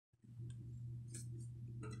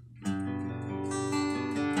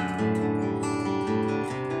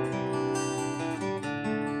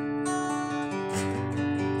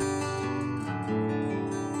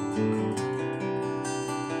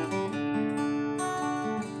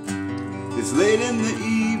It's late in the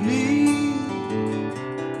evening.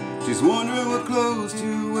 She's wondering what clothes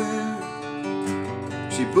to wear.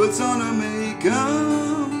 She puts on her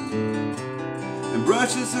makeup and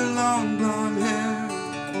brushes her long blonde hair.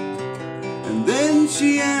 And then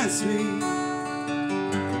she asks me,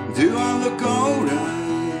 do I look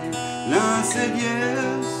alright? And I said,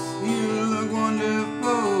 yes, you look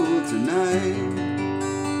wonderful tonight.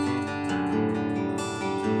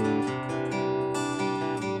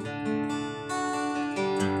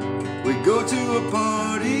 We go to a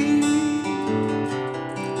party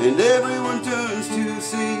and everyone turns to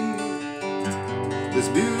see this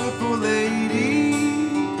beautiful lady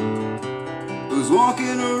who's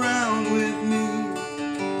walking around with me.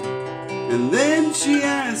 And then she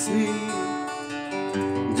asked me,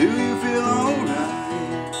 do you feel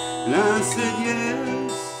alright? And I said,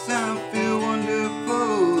 yes, I feel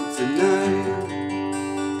wonderful tonight.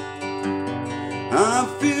 I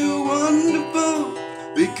feel wonderful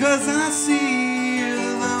because I see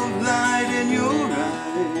the love light in your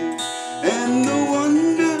eyes. And the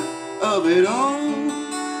wonder of it all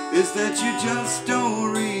is that you just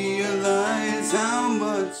don't realize how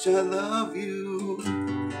much I love you.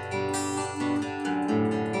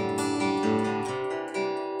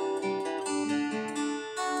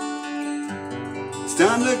 It's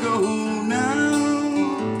time to go home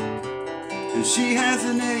now, and she has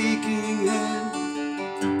an aching head.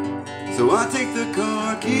 So I take the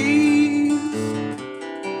car keys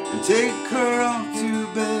and take her off to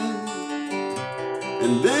bed.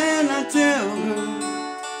 And then I tell her,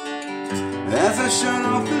 as I shut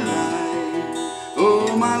off the light,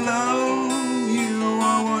 oh my love, you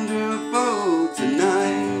are wonderful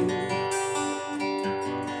tonight.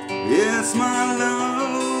 Yes, my love,